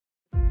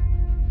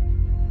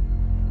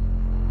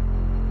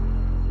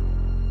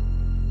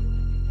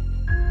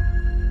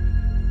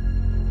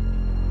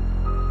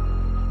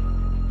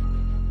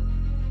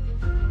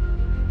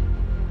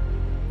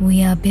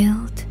We are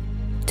built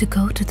to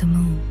go to the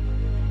moon.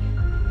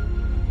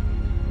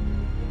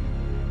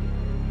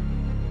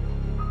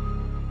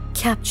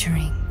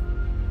 Capturing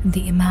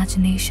the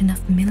imagination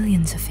of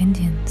millions of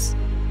Indians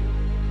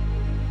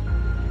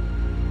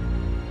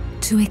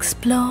to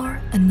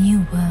explore a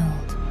new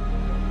world,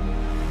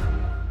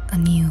 a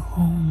new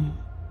home.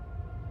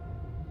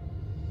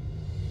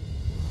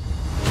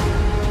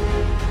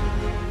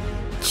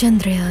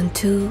 Chandrayaan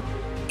 2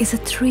 is a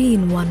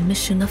 3-in-1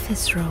 mission of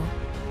ISRO,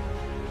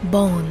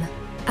 born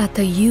at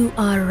the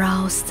U.R.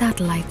 Rao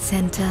Satellite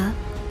Center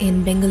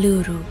in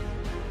Bengaluru.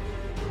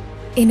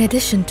 In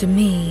addition to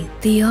me,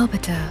 the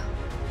orbiter,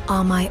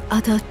 are my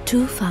other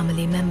 2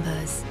 family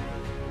members,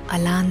 a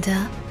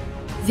lander,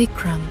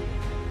 Vikram,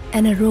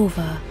 and a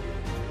rover,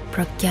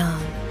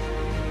 Chandrayaan.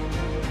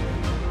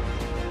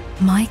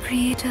 My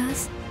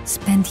creators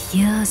spent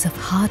years of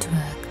hard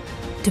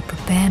work to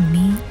prepare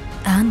me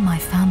and my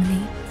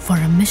family for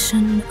a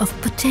mission of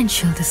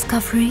potential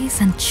discoveries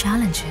and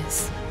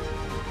challenges.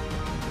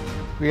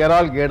 We are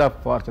all geared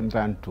up for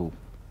Chandrayaan 2.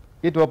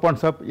 It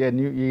opens up a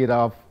new era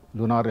of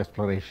lunar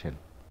exploration.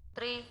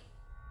 3,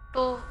 2,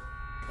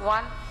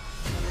 1,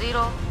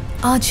 0.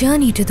 Our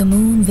journey to the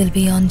moon will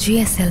be on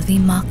GSLV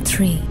Mark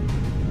III,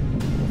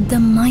 the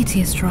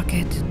mightiest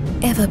rocket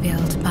ever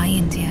built by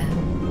India.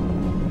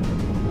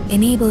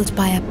 Enabled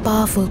by a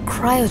powerful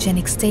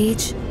cryogenic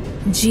stage,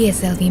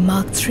 GSLV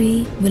Mark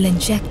III will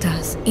inject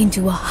us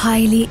into a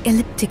highly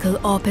elliptical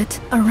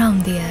orbit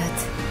around the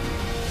Earth.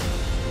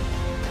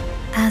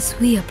 As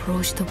we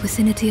approach the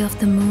vicinity of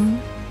the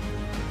moon,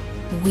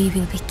 we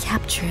will be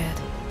captured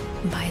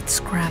by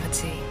its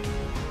gravity.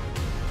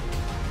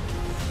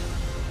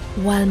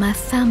 While my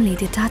family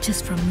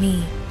detaches from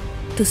me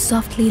to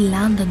softly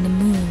land on the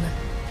moon,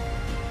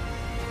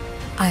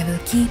 I will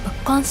keep a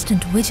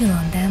constant vigil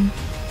on them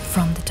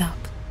from the top.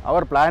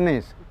 Our plan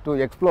is to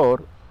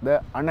explore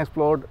the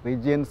unexplored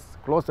regions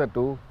closer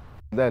to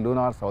the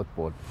lunar South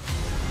Pole.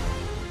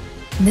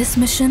 This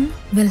mission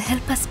will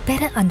help us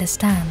better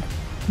understand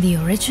the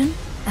origin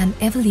and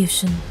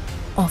evolution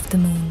of the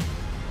moon.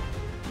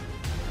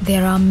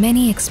 There are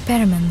many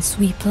experiments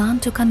we plan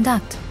to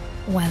conduct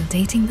while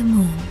dating the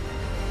moon.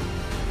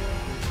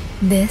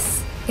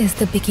 This is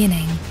the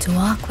beginning to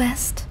our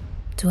quest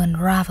to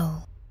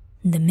unravel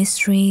the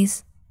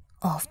mysteries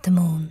of the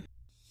moon.